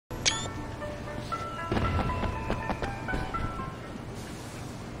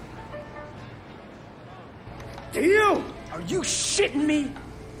Damn! Are you shitting me?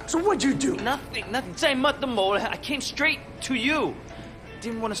 So what'd you do? Nothing. 真係乜都冇啦. I came straight to you.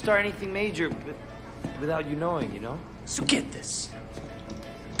 Didn't want to start anything major, but without you knowing, you know? So get this.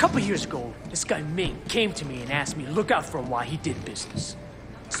 A couple years ago, this guy Ming came to me and asked me to look out for him while he did business.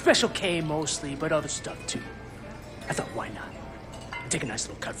 Special K mostly, but other stuff too. I thought, why not? I take a nice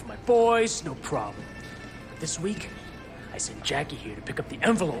little cut for my boys, no problem. But this week, I sent Jackie here to pick up the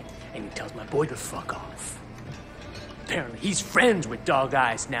envelope, and he tells my boy to fuck off. Apparently, he's friends with Dog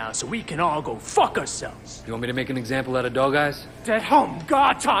Eyes now, so we can all go fuck ourselves. You want me to make an example out of Dog Eyes? That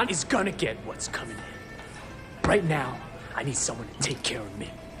Garton is gonna get what's coming in. Right now, I need someone to take care of me.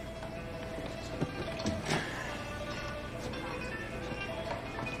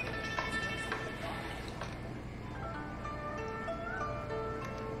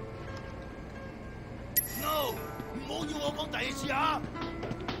 No， 唔好要我講第二次啊！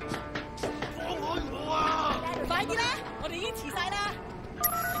放開我啊！快啲啦，我哋已經遲晒啦！你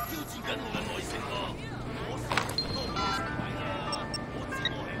挑戰緊我嘅耐性喎！我成日都唔係啊！我知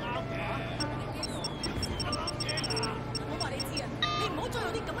我係啱嘅，啱嘅啊！我話你知啊，你唔好再用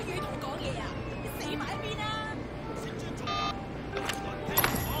啲咁嘅語同我講嘢啊！你死埋一邊啦！識尊重啊！聽我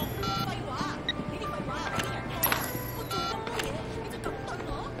講。廢話，你啲廢話俾人聽啊！我做咁多嘢，你就咁對我，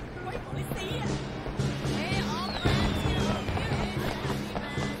鬼同你死啊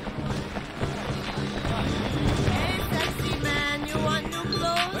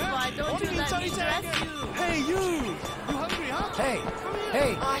！Hey you! You hungry, huh? Hey!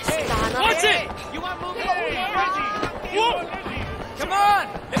 Hey! Hey! What's it? You want moving? Whoa! Come on!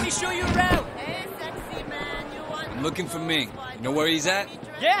 Let me show you around! Hey, sexy man, you want... I'm looking for Ming. You know where he's at?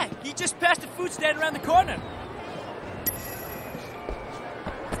 Yeah, he just passed the food stand around the corner.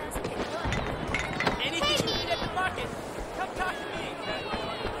 Anything you need at the market, come talk to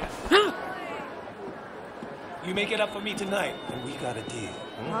me. You make it up for me tonight, and we got a deal.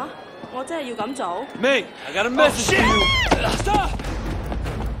 嚇！我真係要咁做？ Ming, I got a message for you. Stop!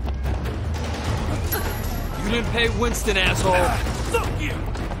 You didn't pay Winston, asshole. Fuck you!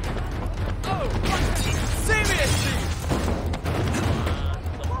 Oh, seriously!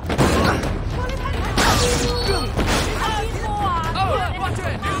 Oh, watch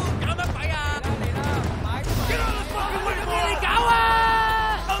it! 搞乜鬼啊？Get out of the fucking way, boy! 你搞啊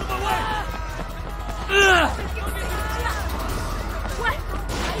Out of my way! 喂，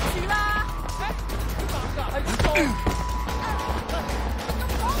睇住啦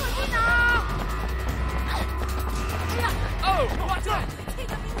！Oh, watch it!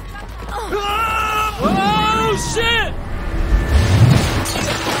 Oh, shit!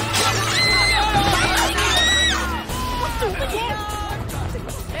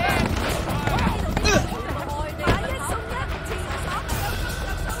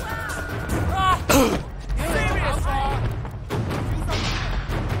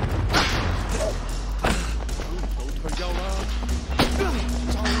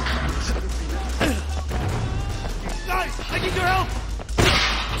 Guys, I need your help!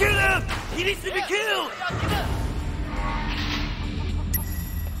 Kill him! He needs to be killed!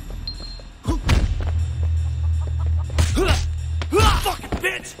 Fucking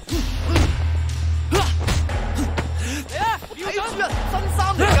bitch! 睇住啊，新衫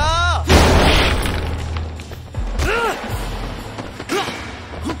嚟㗎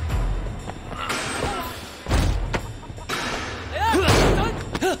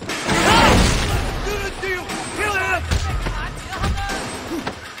！Do the deal! Kill him!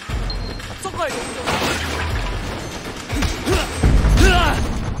 捉佢！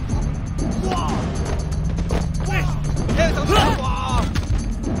哇！喂，聽到咩話？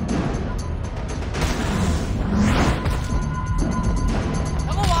等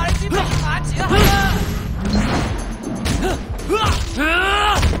我話你知咩？眼前黑啊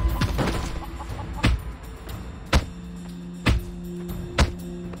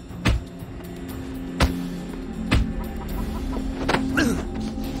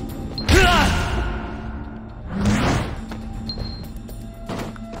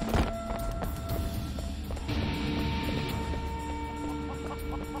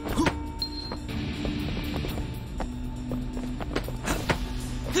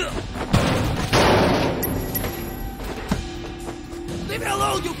！Leave me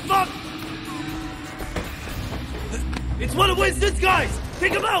alone, you fuck! It's one of Winston's guys!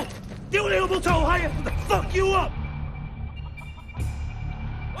 Take him out! 丟你老母臭閪啊 ！Fuck you up!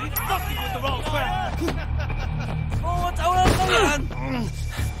 He's fucking with the wrong crowd! 放我走啦，收人！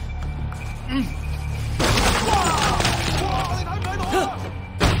哇！你睇唔睇到啊？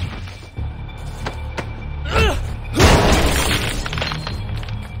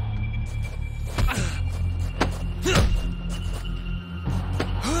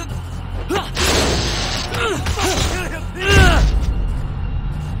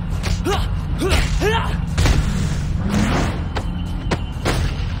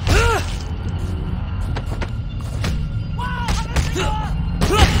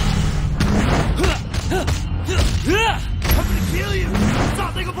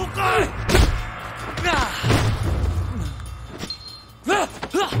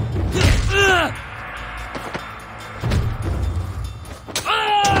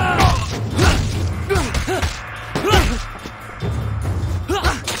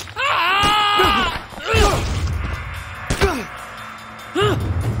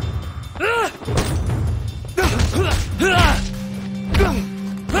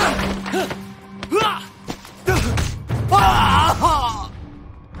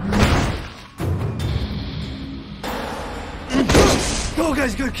 dog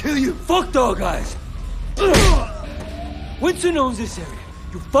guy's gonna kill you. Fuck dog guys. Winston owns this area.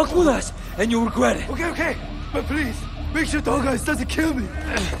 You fuck with us, and you'll regret it. Okay. But please, make sure dog guys doesn't kill me.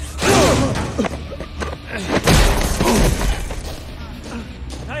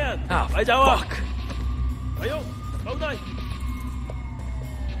 Ah, fuck.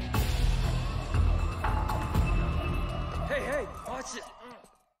 Hey, watch it.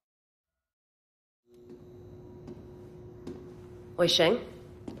 Wei Sheng,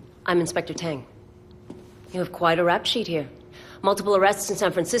 I'm Inspector Tang. You have quite a rap sheet here. Multiple arrests in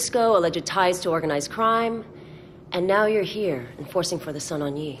San Francisco, alleged ties to organized crime, and now you're here, enforcing for the Sun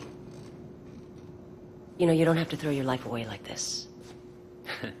On Yee. You know, you don't have to throw your life away like this.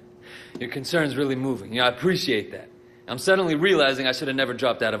 Your concern's really moving. I appreciate that. I'm suddenly realizing I should have never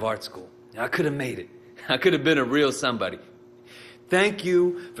dropped out of art school. I could have made it. I could have been a real somebody. Thank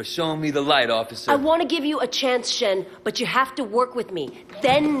you for showing me the light, officer. I want to give you a chance, Shen, but you have to work with me.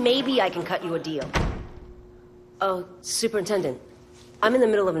 Then maybe I can cut you a deal. Oh, Superintendent, I'm in the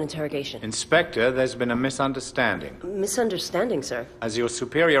middle of an interrogation. Inspector, there's been a misunderstanding. Misunderstanding, sir. As your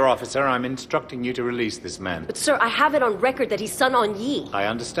superior officer, I'm instructing you to release this man. But, sir, I have it on record that he's Sun On Yee. I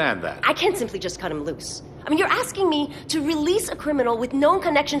understand that. I can't simply just cut him loose. I mean, you're asking me to release a criminal with known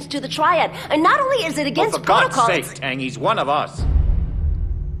connections to the Triad, and not only is it against for God's protocol... sake, Tang, he's one of us.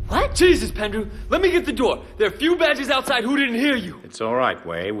 What? Jesus, Pendrew, let me get the door. There are a few badges outside who didn't hear you. It's all right,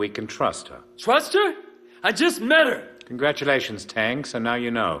 Wei. We can trust her. Trust her? I just met her. Congratulations, Tang, so now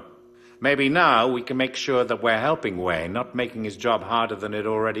you know. Maybe now we can make sure that we're helping Wei, not making his job harder than it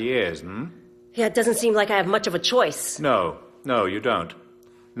already is, Yeah, it doesn't seem like I have much of a choice. No, you don't.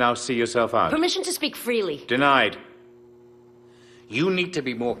 Now see yourself out. Permission to speak freely. Denied. You need to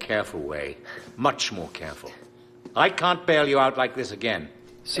be more careful, Wei. Much more careful. I can't bail you out like this again.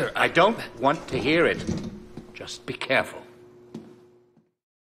 Sir, I don't want to hear it. Just be careful.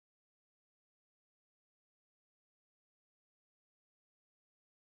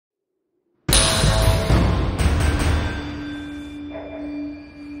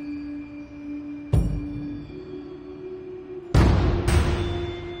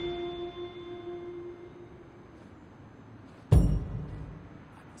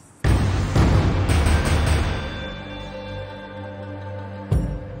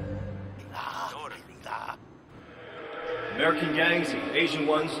 American gangs, the Asian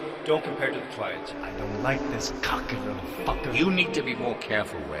ones, don't compare to the Triads. I don't like this cocky little fucker. You need to be more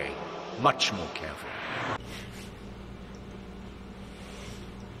careful, Wei. Much more careful.